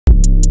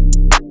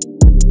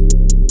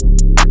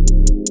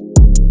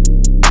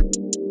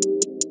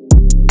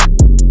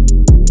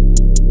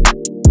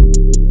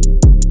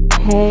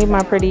Hey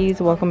my pretties,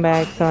 welcome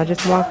back. So I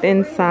just walked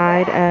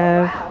inside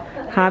of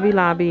Hobby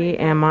Lobby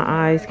and my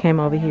eyes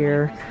came over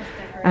here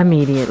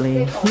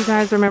immediately. You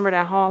guys remember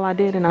that haul I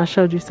did and I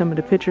showed you some of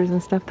the pictures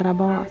and stuff that I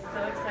bought?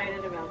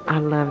 I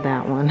love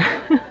that one.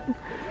 I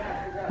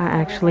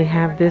actually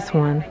have this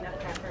one,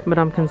 but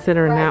I'm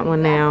considering that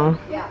one now.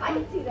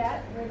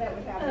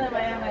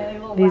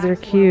 These are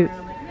cute.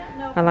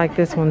 I like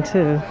this one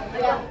too.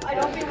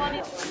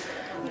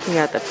 We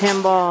got the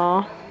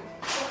pinball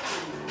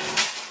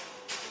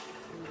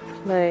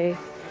play,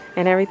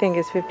 and everything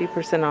is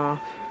 50%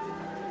 off.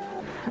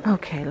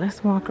 Okay,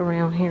 let's walk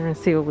around here and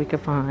see what we can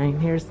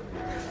find. Here's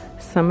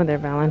some of their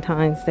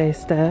Valentine's Day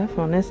stuff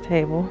on this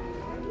table.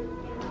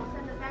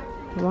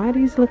 Why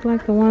these look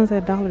like the ones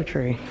at Dollar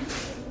Tree?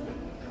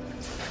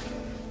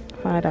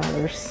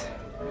 $5,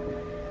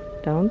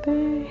 don't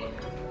they?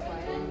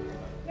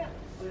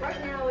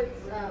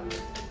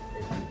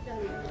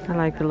 I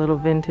like the little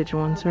vintage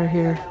ones right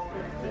here.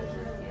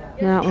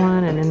 That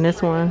one, and then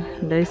this one,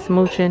 they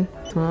smooching.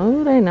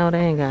 Oh, they know they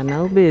ain't got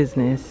no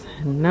business.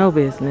 No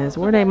business.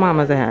 Where they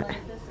mamas at?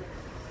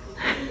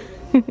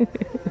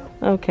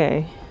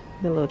 Okay,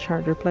 the little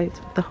charger plates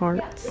with the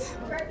hearts.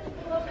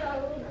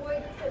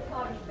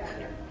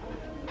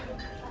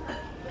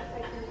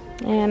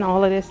 And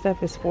all of this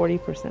stuff is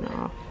 40%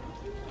 off.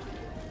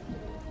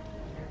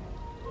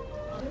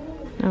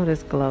 Oh,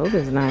 this globe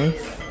is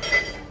nice.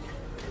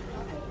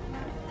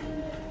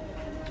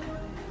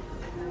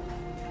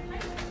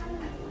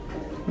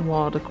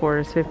 Wall decor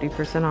is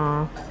 50%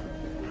 off.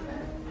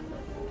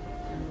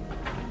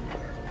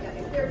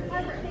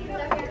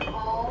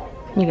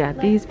 You got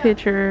these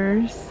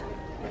pictures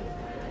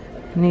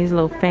and these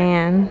little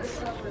fans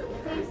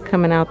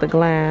coming out the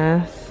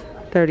glass,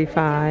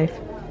 $35.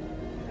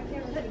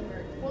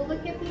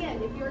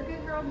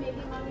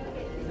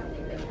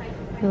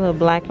 The little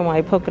black and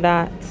white polka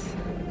dots.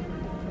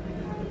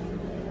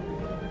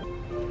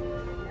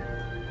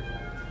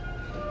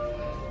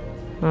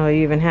 Oh,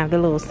 you even have the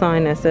little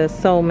sign that says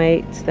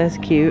soulmates. That's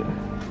cute.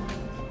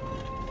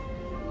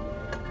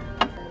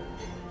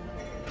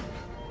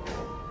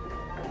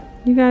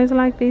 You guys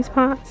like these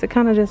pots? It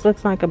kind of just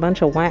looks like a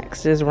bunch of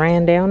wax just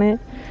ran down it.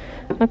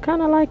 I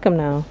kind of like them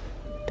though.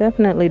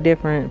 Definitely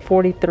different.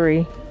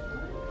 $43.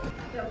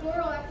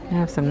 I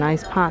have some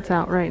nice pots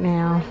out right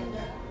now.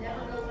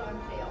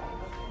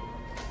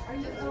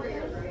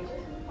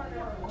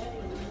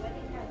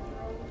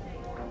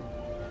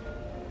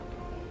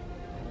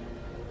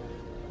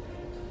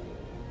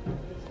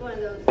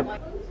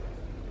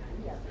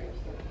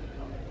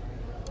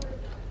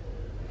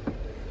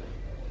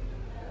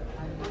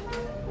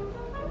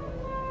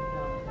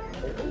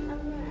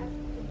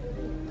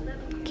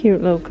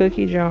 Cute little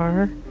cookie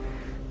jar.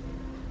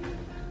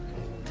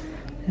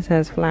 This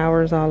has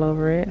flowers all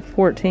over it.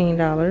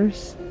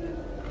 $14.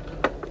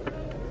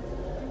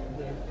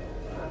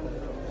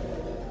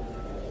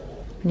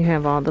 You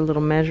have all the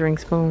little measuring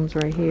spoons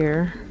right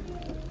here.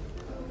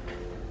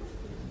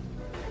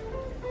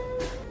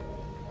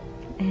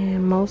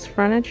 And most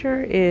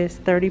furniture is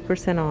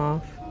 30%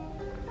 off.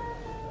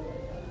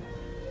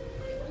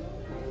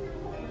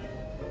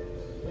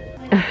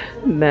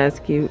 That's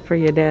cute for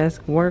your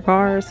desk. Work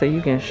hard so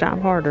you can shop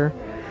harder.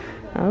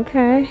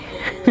 Okay.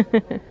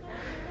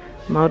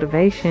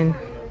 Motivation.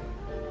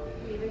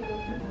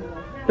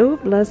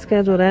 Oop, let's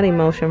schedule that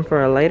emotion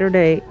for a later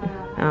date.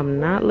 I'm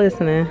not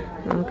listening.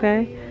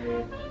 Okay.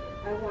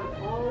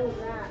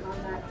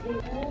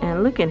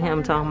 And look at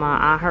him talking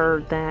about, I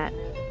heard that.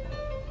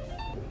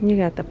 You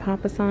got the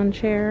Papasan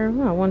chair.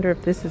 Oh, I wonder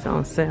if this is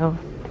on sale.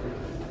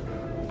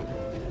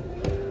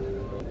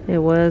 It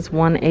was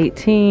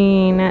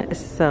 $118,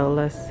 so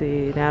let's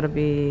see, that'll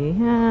be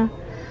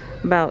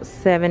about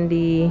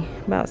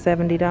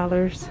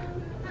 $70.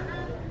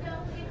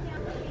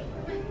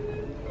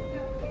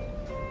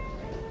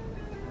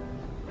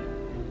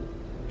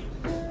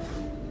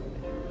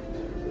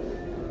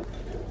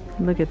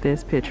 Look at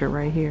this picture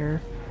right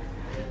here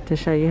to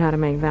show you how to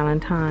make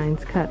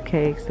Valentine's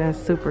cupcakes. That's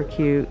super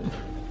cute.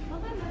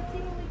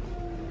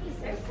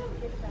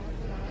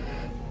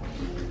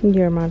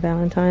 You're my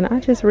Valentine. I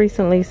just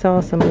recently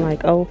saw some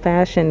like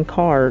old-fashioned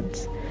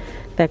cards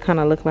that kind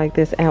of look like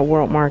this at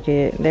World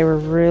Market. They were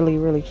really,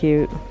 really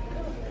cute.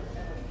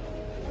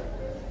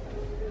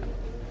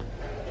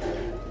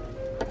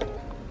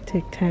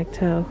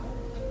 Tic-tac-toe.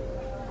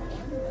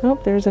 Oh,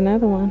 there's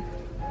another one.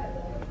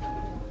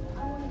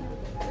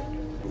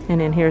 And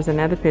then here's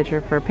another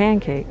picture for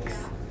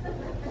pancakes.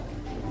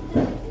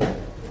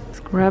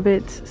 Scrub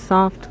It's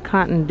soft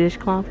cotton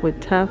dishcloth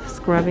with tough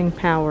scrubbing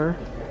power.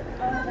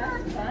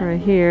 Right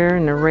here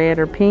in the red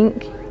or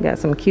pink. Got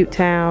some cute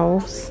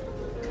towels.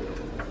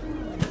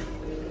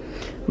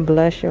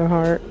 Bless your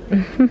heart.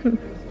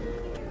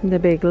 The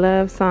big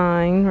love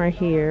sign right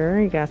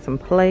here. You got some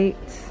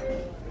plates.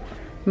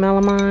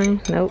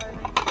 Melamine. Nope.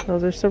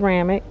 Those are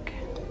ceramic.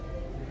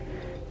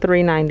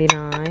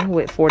 $3.99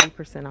 with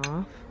 40%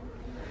 off.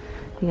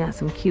 You got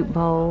some cute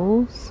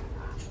bowls.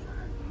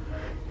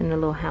 And the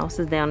little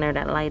houses down there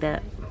that light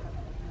up.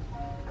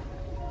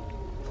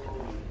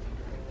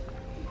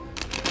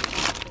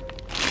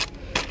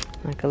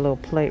 like a little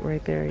plate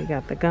right there. You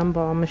got the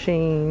gumball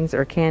machines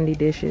or candy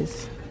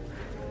dishes.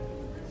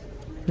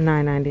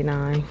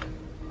 $9.99.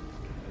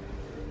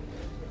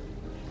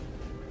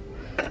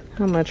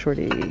 How much were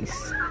these?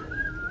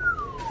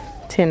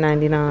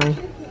 $10.99.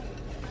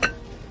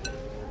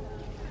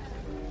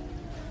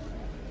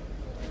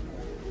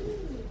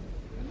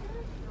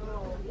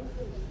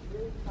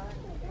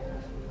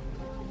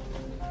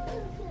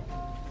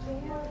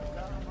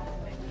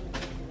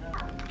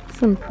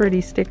 Some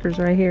pretty stickers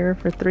right here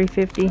for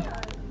 $3.50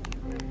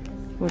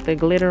 with the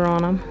glitter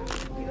on them.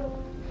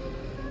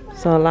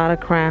 So a lot of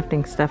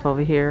crafting stuff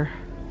over here.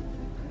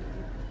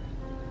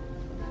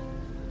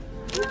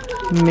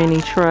 Mini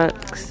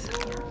trucks.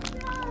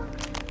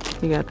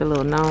 You got the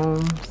little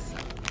gnomes.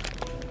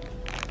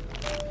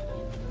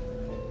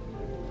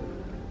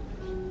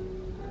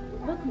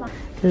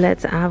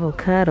 Let's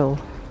Avocado.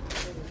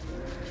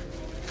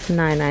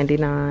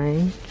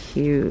 $9.99.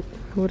 Cute.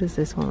 What is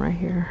this one right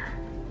here?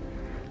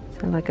 Is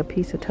that like a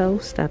piece of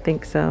toast? I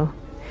think so.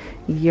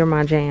 You're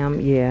my jam.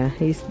 Yeah,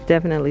 he's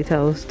definitely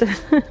toast.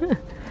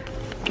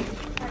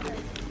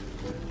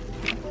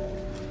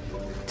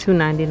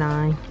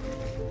 $2.99.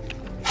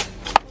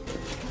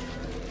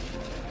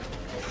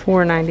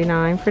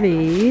 $4.99 for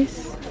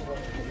these.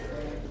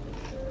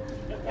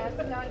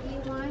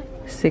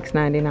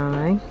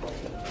 $6.99.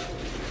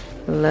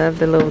 Love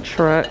the little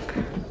truck.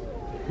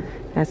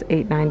 That's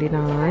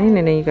 $8.99. And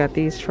then you got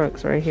these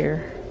trucks right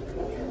here.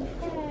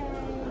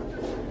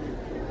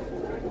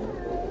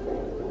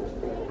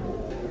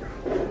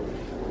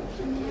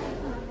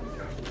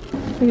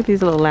 Look at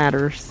these little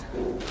ladders.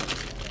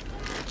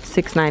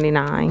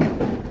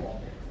 $6.99.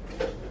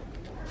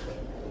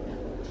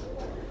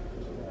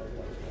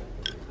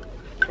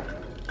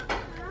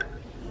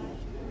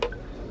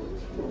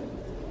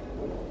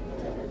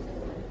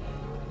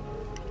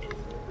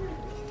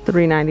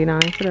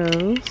 $3.99 for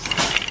those.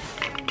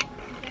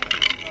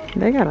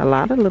 They got a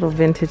lot of little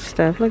vintage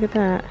stuff. Look at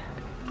that.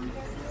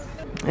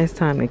 It's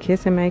time to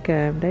kiss and make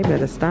up. They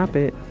better stop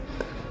it.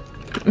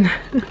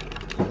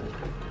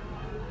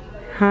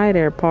 Hi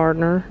there,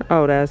 partner.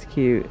 Oh, that's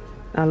cute.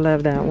 I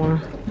love that one.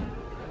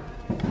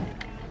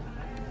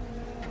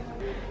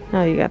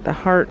 Oh, you got the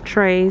heart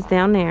trays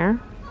down there.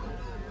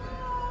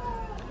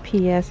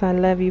 P.S. I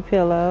love you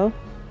pillow.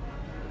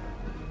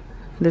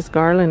 This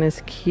garland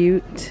is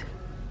cute.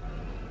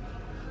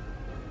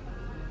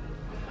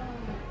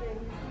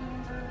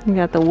 You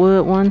got the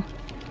wood one.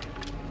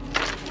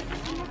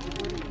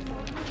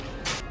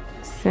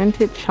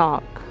 Scented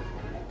chalk.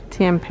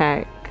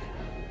 10-pack.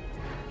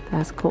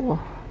 That's cool.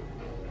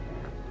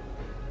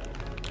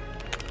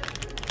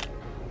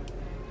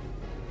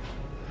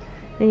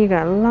 Then you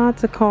got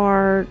lots of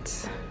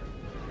cards.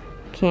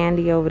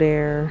 Candy over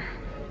there.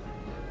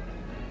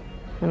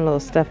 And little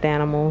stuffed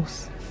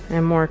animals.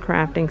 And more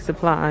crafting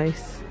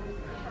supplies.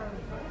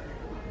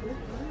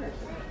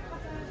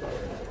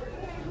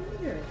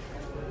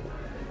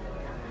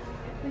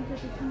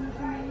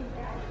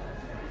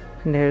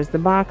 And there's the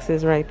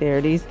boxes right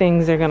there. These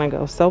things are gonna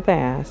go so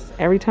fast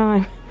every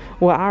time.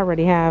 Well, I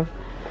already have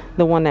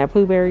the one that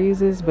Pooh Bear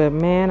uses, but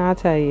man, I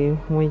tell you,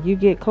 when you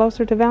get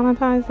closer to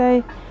Valentine's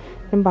Day,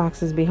 them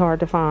boxes be hard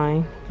to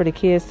find for the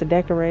kids to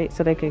decorate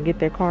so they could get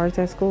their cards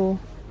at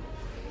school.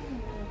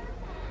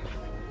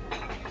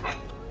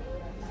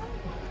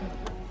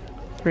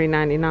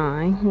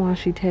 $3.99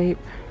 washi tape.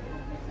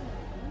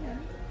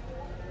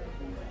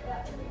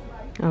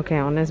 Okay,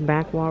 on this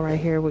back wall right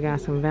here, we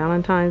got some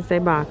Valentine's Day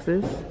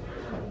boxes.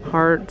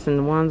 Hearts and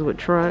the ones with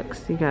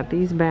trucks. You got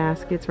these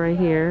baskets right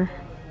here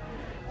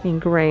in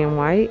gray and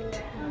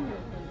white.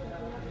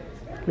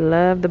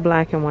 Love the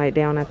black and white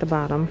down at the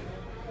bottom.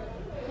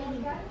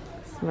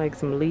 It's like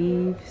some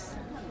leaves.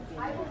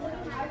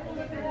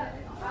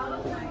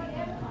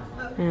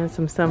 And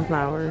some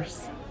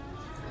sunflowers.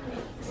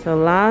 So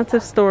lots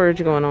of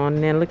storage going on.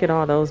 And then look at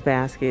all those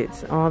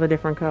baskets. All the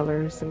different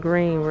colors.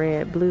 Green,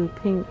 red, blue,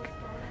 pink,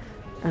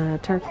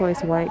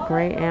 turquoise, white,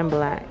 gray, and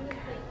black.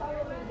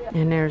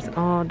 And there's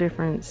all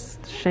different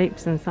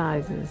shapes and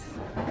sizes.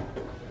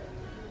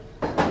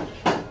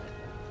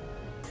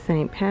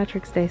 St.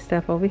 Patrick's Day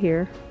stuff over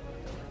here.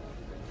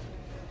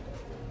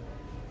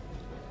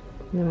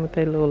 And then with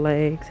their little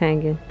legs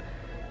hanging.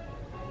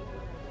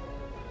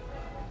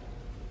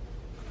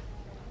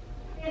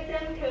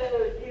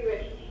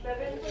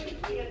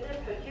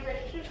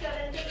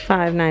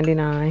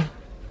 $5.99.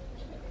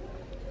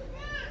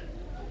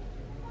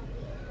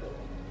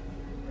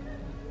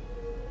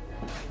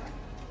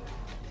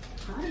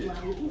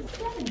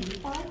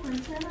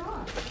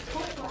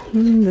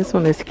 This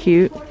one is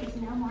cute.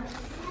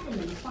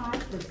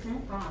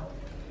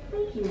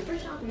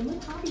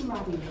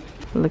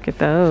 Look at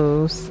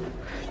those.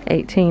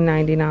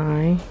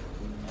 $18.99.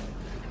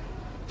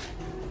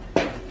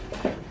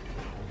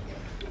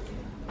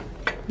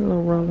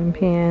 Little rolling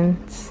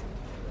pins.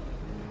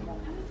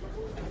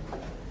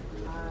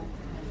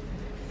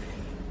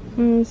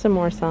 Some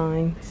more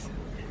signs.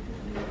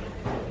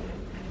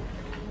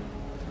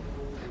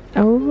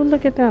 Oh,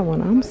 look at that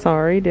one. I'm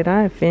sorry. Did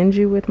I offend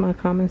you with my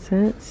common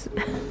sense?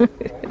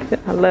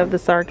 I love the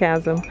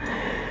sarcasm.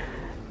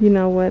 You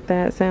know what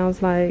that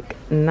sounds like?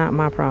 Not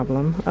my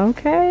problem.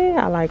 Okay,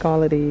 I like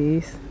all of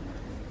these.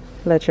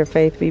 Let your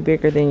faith be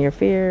bigger than your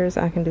fears.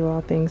 I can do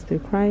all things through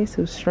Christ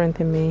who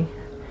strengthened me.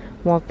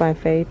 Walk by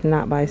faith,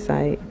 not by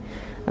sight.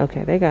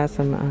 Okay, they got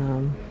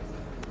some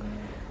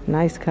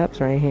nice cups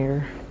right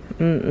here.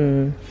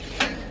 I'm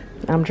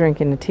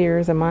drinking the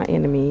tears of my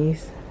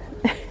enemies.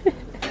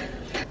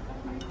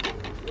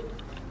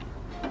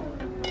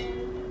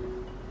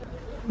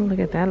 Look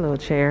at that little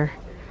chair.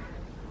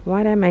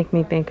 Why that make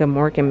me think of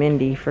Mork and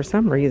Mindy for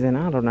some reason?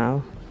 I don't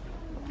know.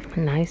 A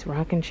nice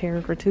rocking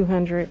chair for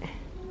 $200.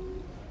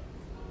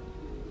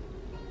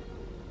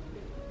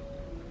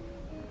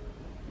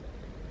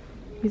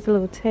 These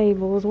little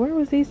tables. Where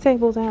was these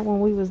tables at when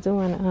we was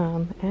doing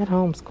at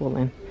home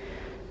schooling?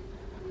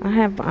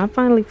 I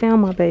finally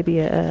found my baby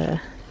a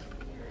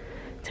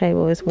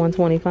table. It's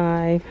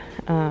 $125.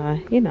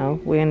 You know,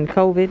 when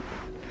COVID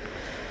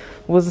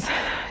was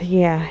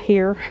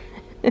here.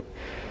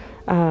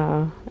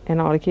 And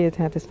all the kids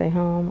had to stay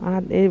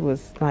home. It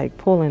was like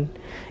pulling.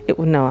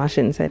 No, I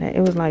shouldn't say that.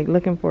 It was like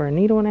looking for a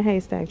needle in a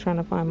haystack trying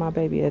to find my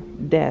baby a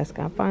desk.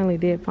 I finally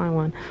did find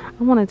one.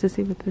 I wanted to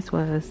see what this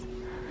was.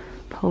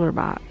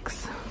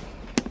 PO.BOX.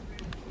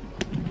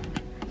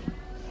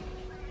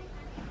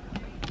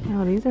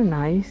 Oh, these are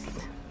nice.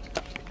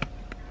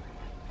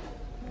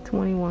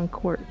 21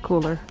 quart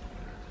cooler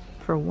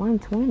for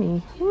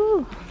 $120.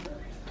 Woo.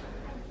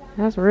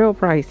 That's real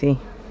pricey.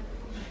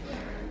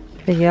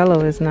 The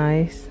yellow is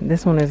nice.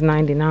 This one is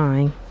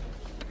 $99.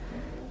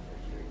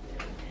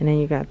 And then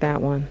you got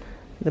that one.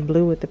 The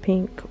blue with the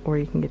pink, or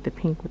you can get the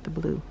pink with the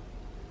blue.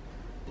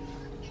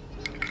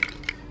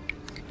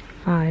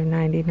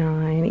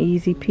 $5.99.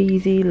 Easy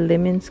peasy,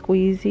 lemon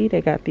squeezy.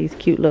 They got these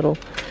cute little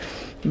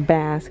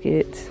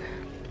baskets.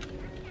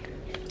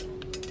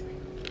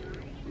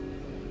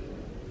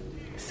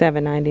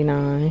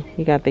 $7.99.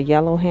 You got the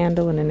yellow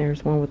handle, and then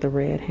there's one with the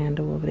red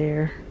handle over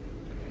there.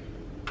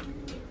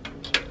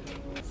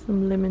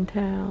 Some lemon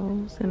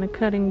towels and a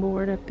cutting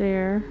board up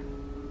there.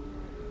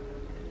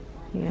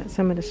 You got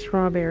some of the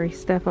strawberry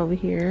stuff over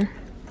here.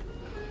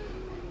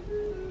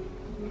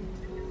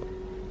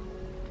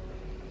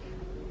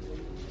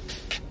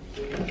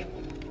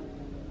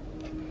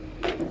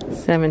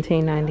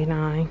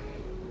 $17.99.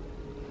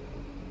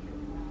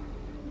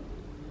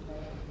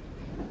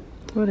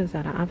 What is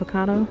that, an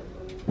avocado?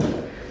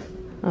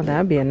 Oh,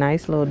 that'd be a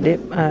nice little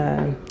dip,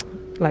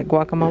 like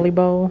guacamole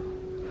bowl.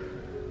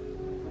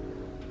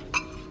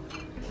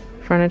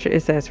 Furniture,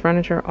 it says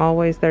furniture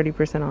always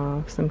 30%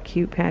 off. Some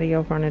cute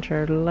patio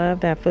furniture. Love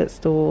that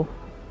footstool.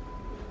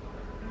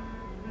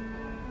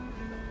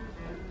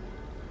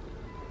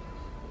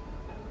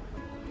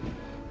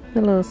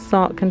 The little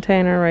salt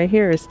container right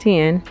here is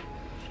 $10.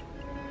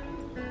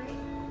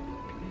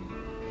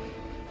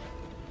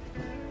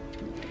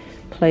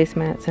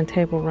 Placemats and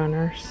table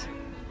runners.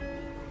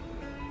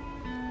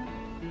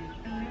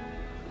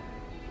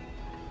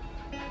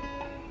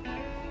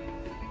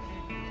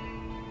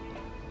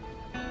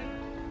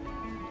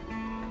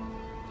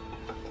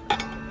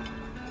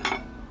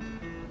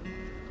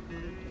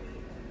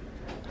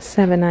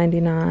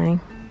 $7.99.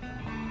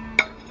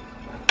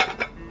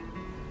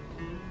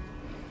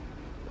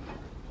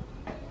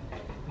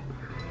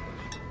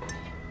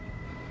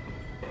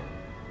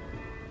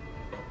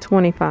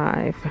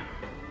 $25.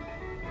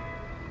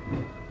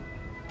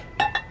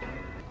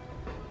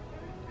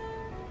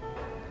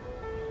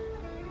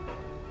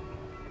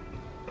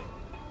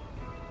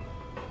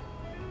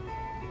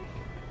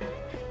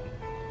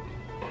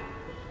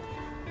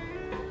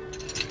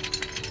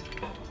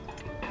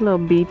 Little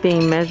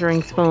B-theme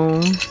measuring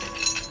spoon.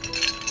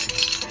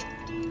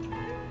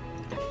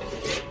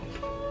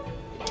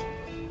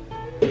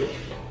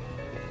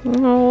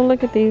 Oh,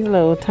 look at these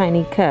little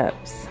tiny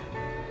cups.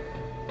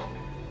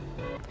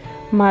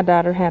 My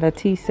daughter had a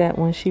tea set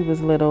when she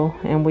was little,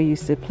 and we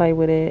used to play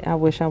with it. I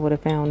wish I would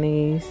have found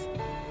these.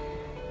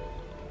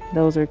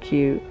 Those are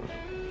cute.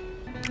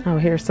 Oh,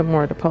 here's some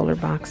more of the polar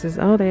boxes.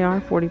 Oh, they are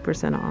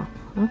 40% off.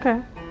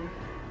 Okay.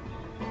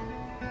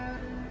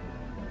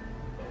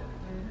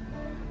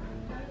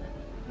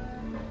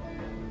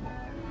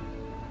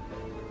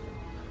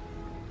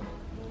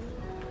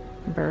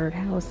 Bird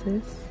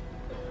houses.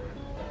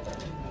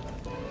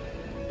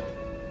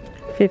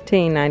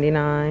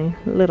 $15.99.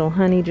 Little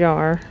honey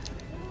jar.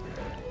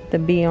 The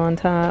bee on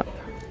top.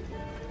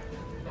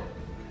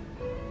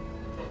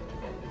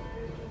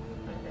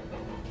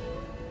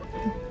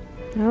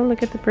 Oh,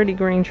 look at the pretty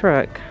green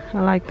truck.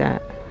 I like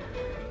that.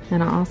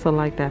 And I also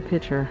like that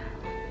picture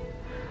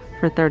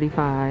for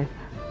 $35.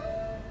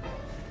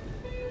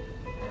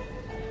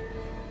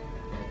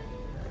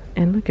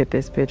 And look at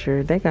this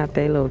picture. They got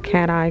their little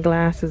cat eye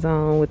glasses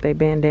on with their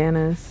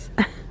bandanas.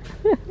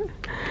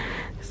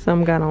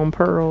 Some got on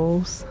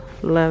pearls.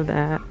 Love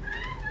that.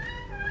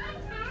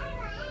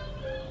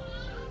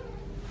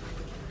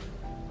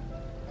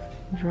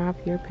 Drop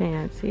your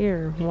pants.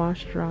 Here,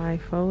 wash, dry,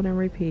 fold, and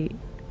repeat.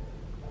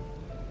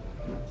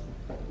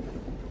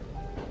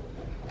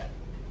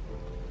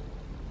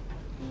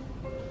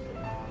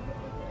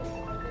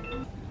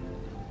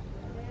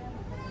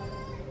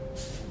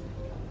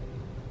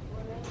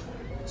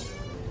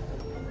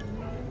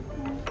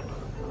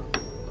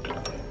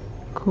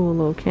 Cool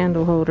little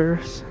candle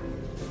holders.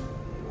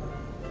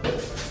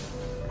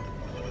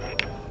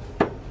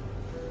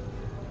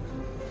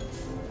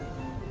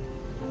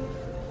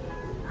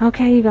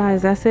 Okay, you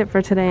guys, that's it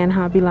for today in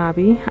Hobby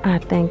Lobby. I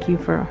thank you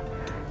for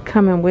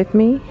coming with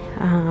me,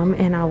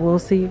 and I will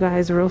see you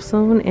guys real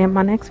soon in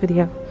my next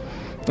video.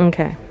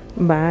 Okay,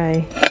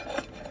 bye.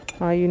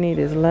 All you need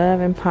is love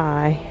and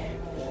pie.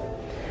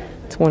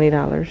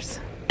 $20.